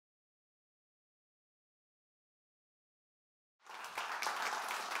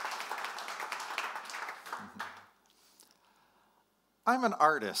I'm an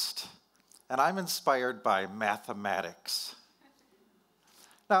artist, and I'm inspired by mathematics.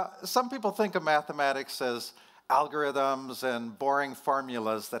 Now, some people think of mathematics as algorithms and boring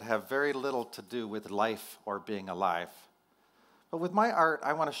formulas that have very little to do with life or being alive. But with my art,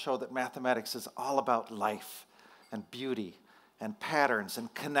 I want to show that mathematics is all about life and beauty and patterns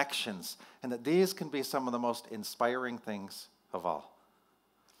and connections, and that these can be some of the most inspiring things of all.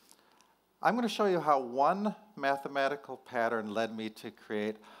 I'm going to show you how one mathematical pattern led me to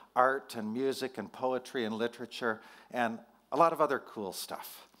create art and music and poetry and literature and a lot of other cool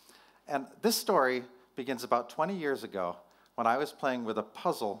stuff. And this story begins about 20 years ago when I was playing with a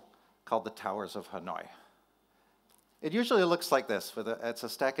puzzle called the Towers of Hanoi. It usually looks like this. It's a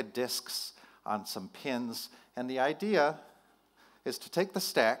stack of discs on some pins, and the idea is to take the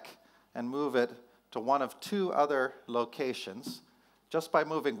stack and move it to one of two other locations just by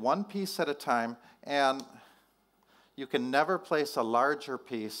moving one piece at a time, and you can never place a larger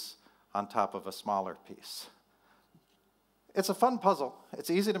piece on top of a smaller piece. It's a fun puzzle. It's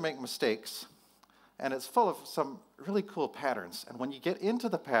easy to make mistakes, and it's full of some really cool patterns. And when you get into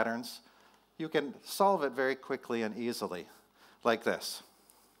the patterns, you can solve it very quickly and easily, like this.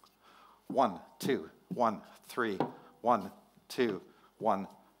 1, 2, 1, 3, 1, 2, 1,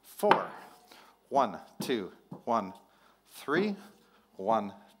 4. 1, 2, 1, 3,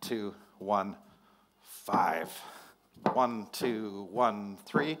 1, 2, 1, 5. 1, 2, 1,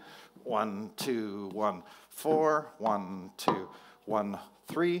 3, 1, 2, 1, 4, 1, 2, 1,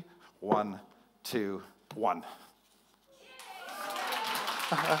 3, 1, 2, 1.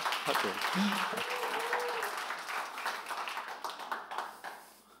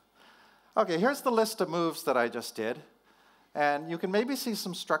 Okay, here's the list of moves that I just did. And you can maybe see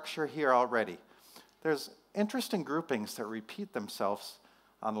some structure here already. There's interesting groupings that repeat themselves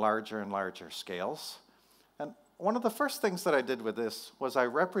on larger and larger scales. And one of the first things that I did with this was I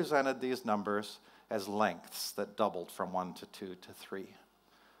represented these numbers as lengths that doubled from 1 to 2 to 3.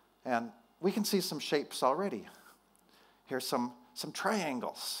 And we can see some shapes already. Here's some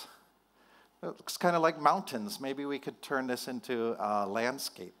triangles. It looks kind of like mountains. Maybe we could turn this into a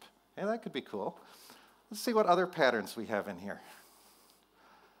landscape. Yeah, that could be cool. Let's see what other patterns we have in here.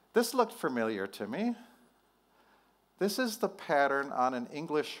 This looked familiar to me. This is the pattern on an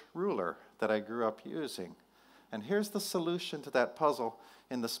English ruler that I grew up using. And here's the solution to that puzzle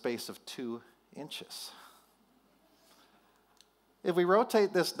in the space of 2 inches. If we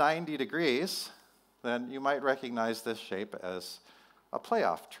rotate this 90 degrees, then you might recognize this shape as a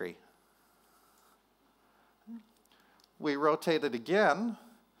playoff tree. We rotate it again,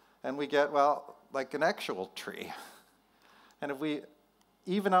 and we get, well, like an actual tree. And if we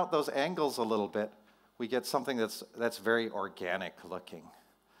even out those angles a little bit, we get something that's very organic looking.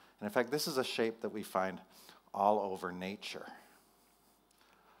 And in fact, this is a shape that we find all over nature.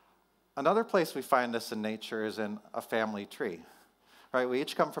 Another place we find this in nature is in a family tree. Right, we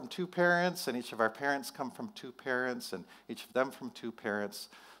each come from 2 parents, and each of our parents come from 2 parents, and each of them from 2 parents.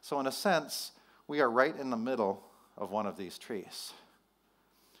 So in a sense, we are right in the middle of one of these trees.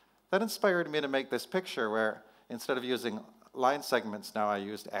 That inspired me to make this picture where instead of using line segments, now I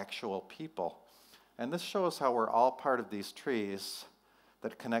used actual people. And this shows how we're all part of these trees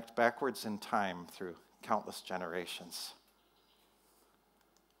that connect backwards in time through countless generations.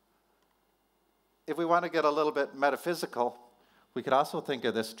 If we want to get a little bit metaphysical, we could also think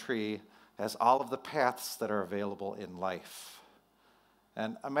of this tree as all of the paths that are available in life.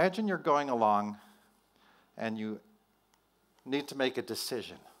 And imagine you're going along and you need to make a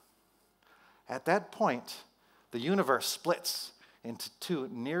decision. At that point, the universe splits into 2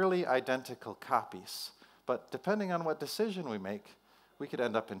 nearly identical copies. But depending on what decision we make, we could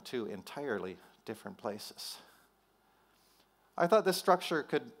end up in 2 entirely different places. I thought this structure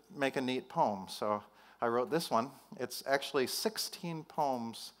could make a neat poem, so I wrote this one. It's actually 16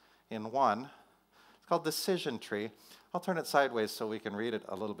 poems in one. It's called Decision Tree. I'll turn it sideways so we can read it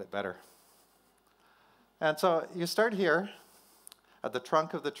a little bit better. And so you start here. At the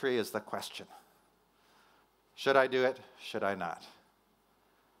trunk of the tree is the question. Should I do it? Should I not?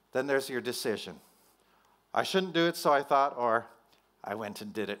 Then there's your decision. I shouldn't do it, so I thought, or I went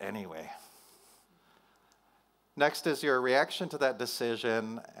and did it anyway. Next is your reaction to that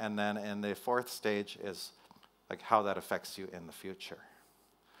decision, and then in the 4th stage is like how that affects you in the future.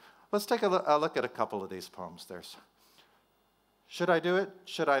 Let's take a look at a couple of these poems. There's, should I do it?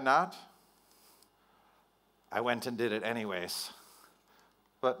 Should I not? I went and did it anyways.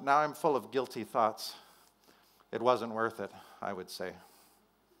 But now I'm full of guilty thoughts. It wasn't worth it, I would say.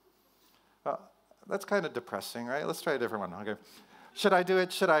 Well, that's kind of depressing, right? Let's try a different one. Okay. Should I do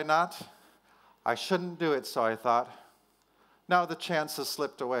it? Should I not? I shouldn't do it, so I thought. Now the chance has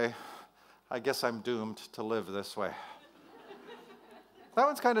slipped away. I guess I'm doomed to live this way. That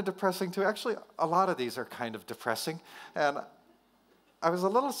one's kind of depressing too. Actually, a lot of these are kind of depressing. And I was a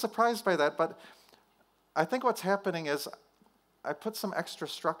little surprised by that, but I think what's happening is I put some extra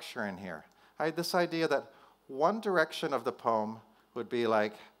structure in here. I had this idea that one direction of the poem would be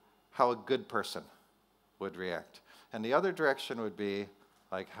like how a good person would react. And the other direction would be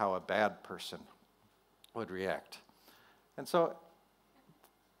like how a bad person would react. And so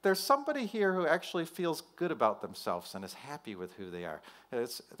there's somebody here who actually feels good about themselves and is happy with who they are.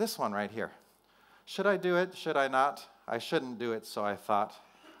 It's this one right here. Should I do it? Should I not? I shouldn't do it, so I thought.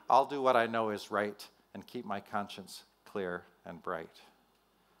 I'll do what I know is right and keep my conscience clear and bright.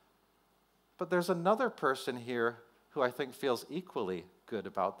 But there's another person here who I think feels equally good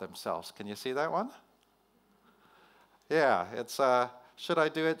about themselves. Can you see that one? Yeah, it's should I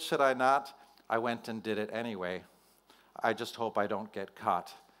do it? Should I not? I went and did it anyway. I just hope I don't get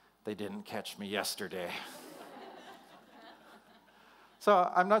caught. They didn't catch me yesterday. So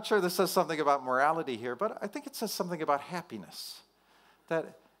I'm not sure this says something about morality here, but I think it says something about happiness.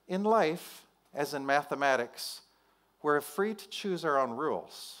 That in life, as in mathematics, we're free to choose our own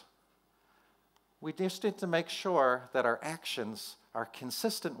rules. We just need to make sure that our actions are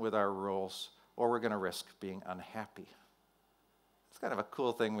consistent with our rules, or we're going to risk being unhappy. It's kind of a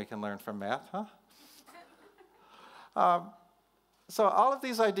cool thing we can learn from math, huh? So all of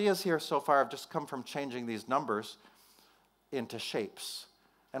these ideas here so far have just come from changing these numbers into shapes.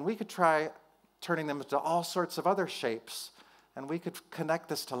 And we could try turning them into all sorts of other shapes, and we could connect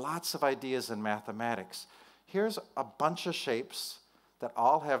this to lots of ideas in mathematics. Here's a bunch of shapes that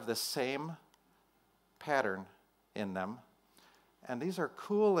all have the same pattern in them. And these are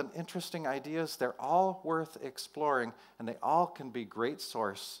cool and interesting ideas. They're all worth exploring, and they all can be great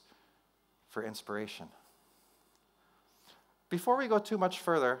source for inspiration. Before we go too much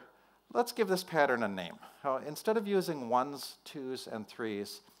further, let's give this pattern a name. Instead of using 1s, 2s, and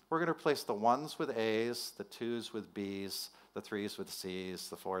 3s, we're going to replace the 1s with A's, the 2s with B's, the 3s with C's,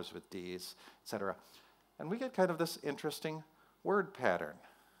 the 4s with D's, etc. And we get kind of this interesting word pattern.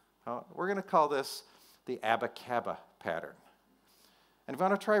 We're going to call this the abacaba pattern. And if you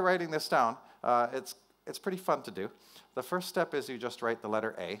want to try writing this down, it's pretty fun to do. The first step is you just write the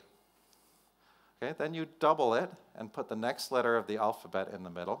letter A. Okay, then you double it and put the next letter of the alphabet in the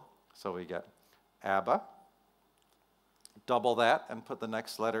middle. So we get ABBA. Double that and put the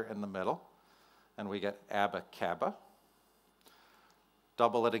next letter in the middle, and we get abacaba.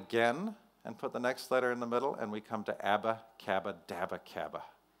 Double it again and put the next letter in the middle, and we come to abacaba dabacaba.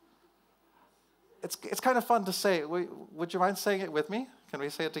 It's kind of fun to say. Would you mind saying it with me? Can we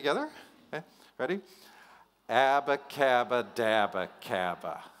say it together? Okay, ready? Abacaba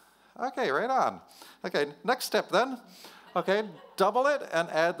dabacaba. Okay, right on. Okay, next step then. Okay, double it and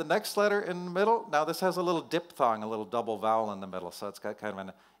add the next letter in the middle. Now this has a little diphthong, a little double vowel in the middle, so it's got kind of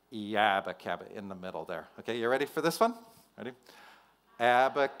an yabacaba in the middle there. Okay, you ready for this one? Ready?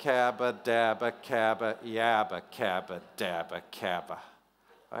 Abacaba dabacaba yabacaba dabacaba.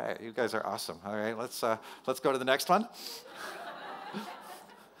 All right, you guys are awesome. All right, let's go to the next one.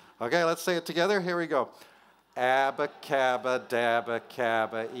 Okay, let's say it together. Here we go. Abacaba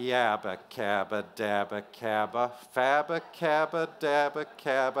dabacaba yabacaba dabacaba fabacaba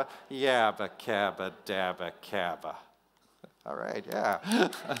dabacaba yabacaba dabacaba. All right, yeah.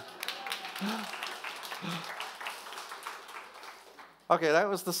 Okay, that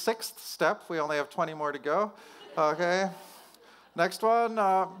was the 6th step. We only have 20 more to go. Okay. Next one,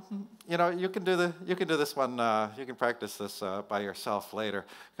 you can do this one. You can practice this by yourself later,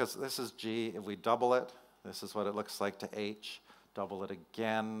 because this is G. If we double it, this is what it looks like to H. Double it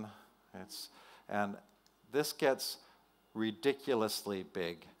again. And this gets ridiculously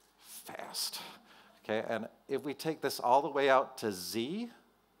big fast. Okay, and if we take this all the way out to Z,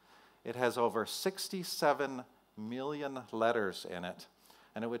 it has over 67 million letters in it,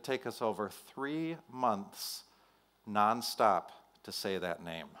 and it would take us over 3 months nonstop to say that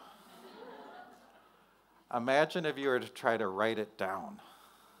name. Imagine if you were to try to write it down.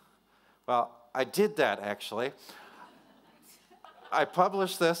 Well, I did that, actually. I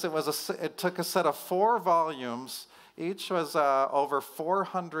published this. It took a set of 4 volumes. Each was over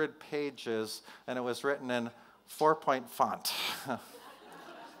 400 pages, and it was written in 4-point font.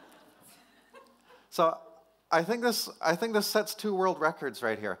 So I think this sets 2 world records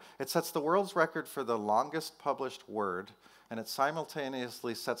right here. It sets the world's record for the longest published word, and it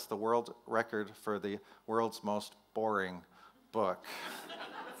simultaneously sets the world record for the world's most boring book.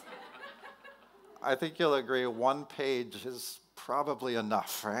 I think you'll agree 1 page is probably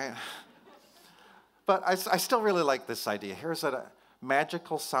enough, right? But I still really like this idea. Here's a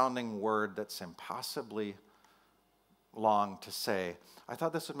magical sounding word that's impossibly long to say. I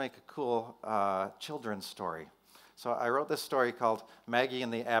thought this would make a cool children's story. So I wrote this story called Maggie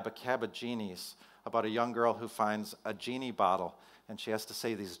and the Abacaba Genies, about a young girl who finds a genie bottle, and she has to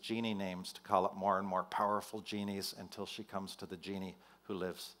say these genie names to call up more and more powerful genies until she comes to the genie who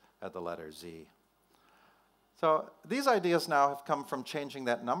lives at the letter Z. So these ideas now have come from changing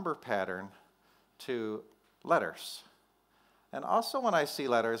that number pattern to letters. And also when I see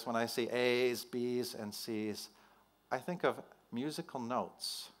letters, when I see A's, B's, and C's, I think of musical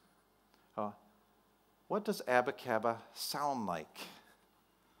notes. What does abacaba sound like?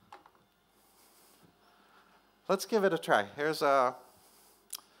 Let's give it a try.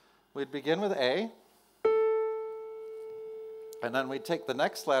 We'd begin with A, and then we'd take the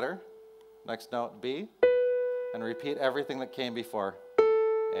next letter, next note, B, and repeat everything that came before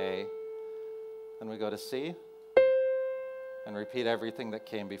A. Then we go to C, and repeat everything that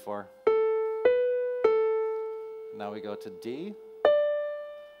came before. Now we go to D,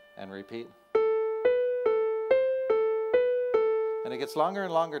 and repeat. And it gets longer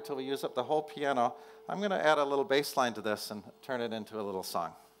and longer till we use up the whole piano. I'm going to add a little bass line to this and turn it into a little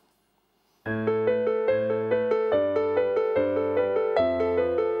song.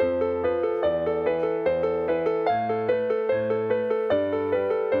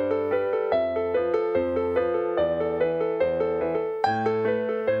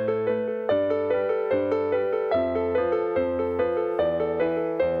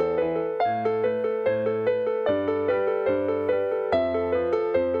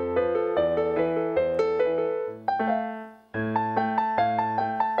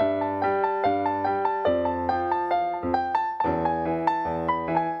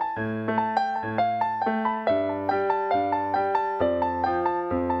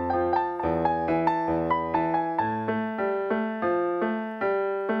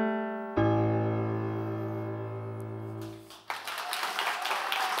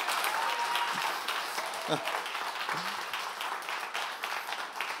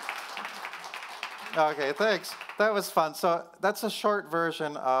 Okay, thanks. That was fun. So that's a short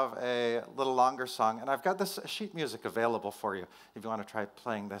version of a little longer song, and I've got this sheet music available for you if you want to try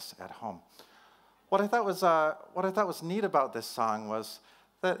playing this at home. What I thought was neat about this song was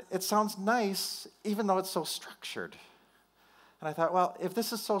that it sounds nice even though it's so structured. And I thought, well, if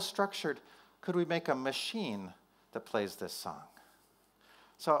this is so structured, could we make a machine that plays this song?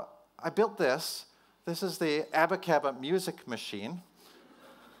 So I built this. This is the Abacaba music machine.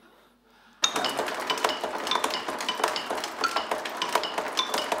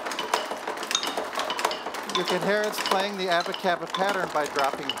 You can hear it's playing the abacaba pattern by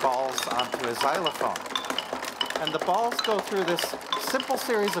dropping balls onto a xylophone. And the balls go through this simple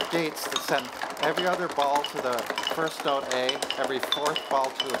series of gates that send every other ball to the first note A, every fourth ball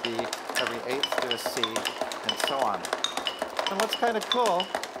to a B, every eighth to a C, and so on. And what's kind of cool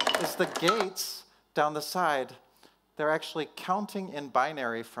is the gates down the side, they're actually counting in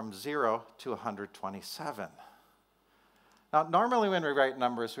binary from 0 to 127. Now, normally when we write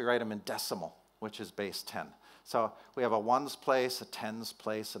numbers, we write them in decimal, which is base 10. So we have a ones place, a tens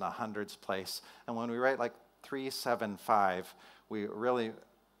place, and a hundreds place. And when we write like 375, we really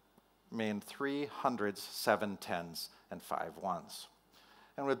mean 3 hundreds, 7 tens, and 5 ones.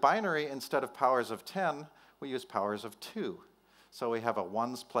 And with binary, instead of powers of 10, we use powers of 2. So we have a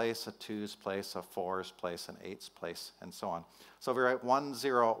ones place, a twos place, a fours place, an eights place, and so on. So if we write 1,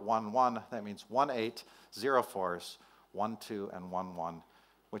 0, 1, 1, that means 1, 8, 0, 4s, 1, 2, and 1, 1.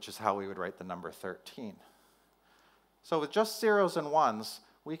 Which is how we would write the number 13. So with just zeros and ones,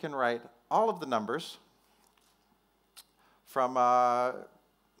 we can write all of the numbers from,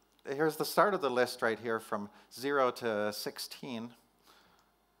 here's the start of the list right here, from 0 to 16.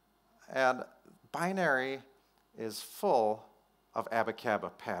 And binary is full of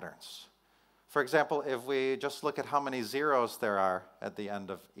abacaba patterns. For example, if we just look at how many zeros there are at the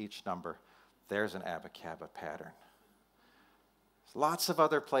end of each number, there's an abacaba pattern. Lots of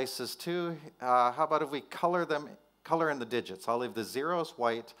other places too. How about if we color in the digits? I'll leave the zeros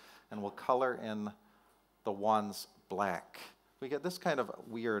white and we'll color in the ones black. We get this kind of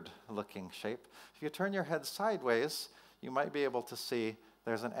weird looking shape. If you turn your head sideways, you might be able to see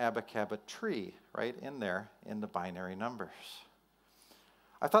there's an abacaba tree right in there in the binary numbers.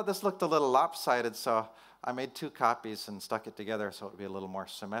 I thought this looked a little lopsided, so I made 2 copies and stuck it together so it would be a little more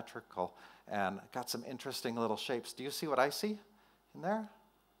symmetrical and got some interesting little shapes. Do you see what I see in there?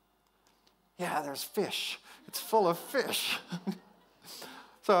 Yeah, there's fish. It's full of fish.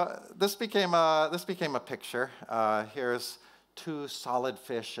 So this became a picture. Here's 2 solid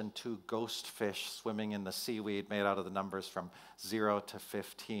fish and 2 ghost fish swimming in the seaweed made out of the numbers from 0 to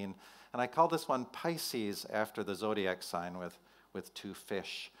 15. And I call this one Pisces after the zodiac sign with 2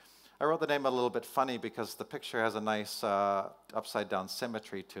 fish. I wrote the name a little bit funny because the picture has a nice upside down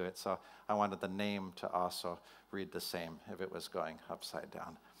symmetry to it, so I wanted the name to also read the same if it was going upside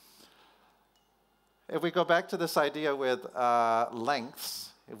down. If we go back to this idea with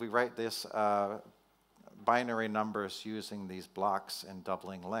lengths, if we write this binary numbers using these blocks in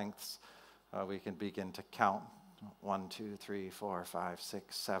doubling lengths, we can begin to count 1, 2, 3, 4, 5,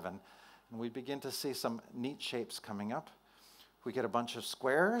 6, 7, and we begin to see some neat shapes coming up. We get a bunch of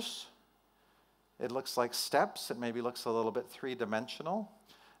squares. It looks like steps. It maybe looks a little bit three-dimensional.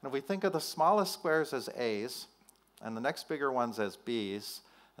 And if we think of the smallest squares as A's, and the next bigger ones as B's,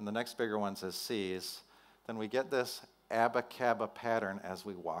 and the next bigger ones as C's, then we get this abacaba pattern as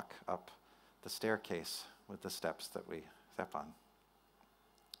we walk up the staircase with the steps that we step on.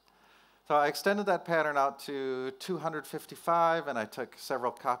 So I extended that pattern out to 255, and I took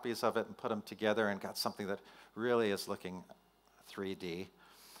several copies of it and put them together and got something that really is looking 3D.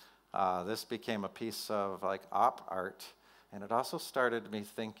 This became a piece of like op art, and it also started me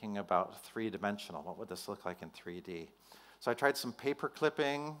thinking about three-dimensional. What would this look like in 3D? So I tried some paper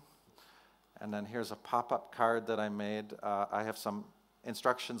clipping, and then here's a pop-up card that I made. I have some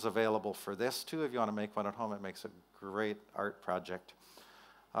instructions available for this too. If you want to make one at home, it makes a great art project.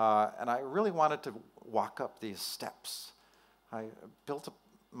 And I really wanted to walk up these steps. I built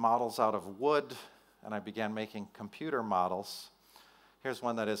models out of wood, and I began making computer models. Here's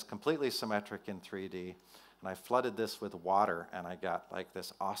one that is completely symmetric in 3D, and I flooded this with water, and I got like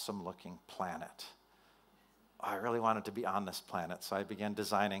this awesome-looking planet. I really wanted to be on this planet, so I began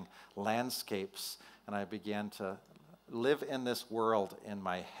designing landscapes, and I began to live in this world in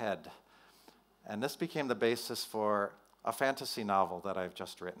my head. And this became the basis for a fantasy novel that I've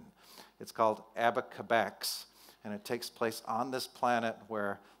just written. It's called Abacabax, and it takes place on this planet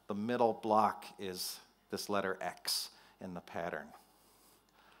where the middle block is this letter X in the pattern.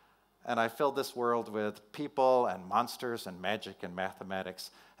 And I filled this world with people and monsters and magic and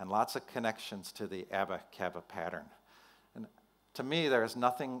mathematics and lots of connections to the abacaba pattern. And to me, there is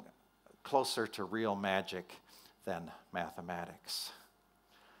nothing closer to real magic than mathematics.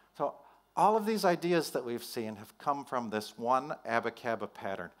 So all of these ideas that we've seen have come from this one abacaba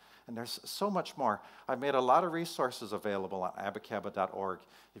pattern. And there's so much more. I've made a lot of resources available on abacaba.org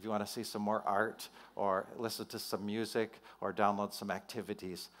if you want to see some more art or listen to some music or download some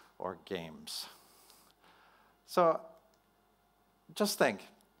activities or games. So just think,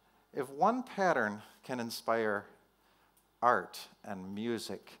 if one pattern can inspire art and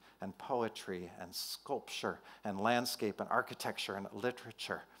music and poetry and sculpture and landscape and architecture and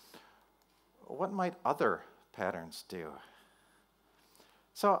literature, what might other patterns do?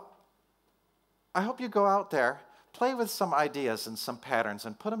 So I hope you go out there, play with some ideas and some patterns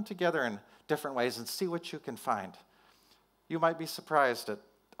and put them together in different ways and see what you can find. You might be surprised at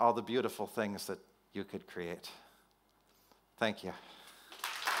all the beautiful things that you could create. Thank you.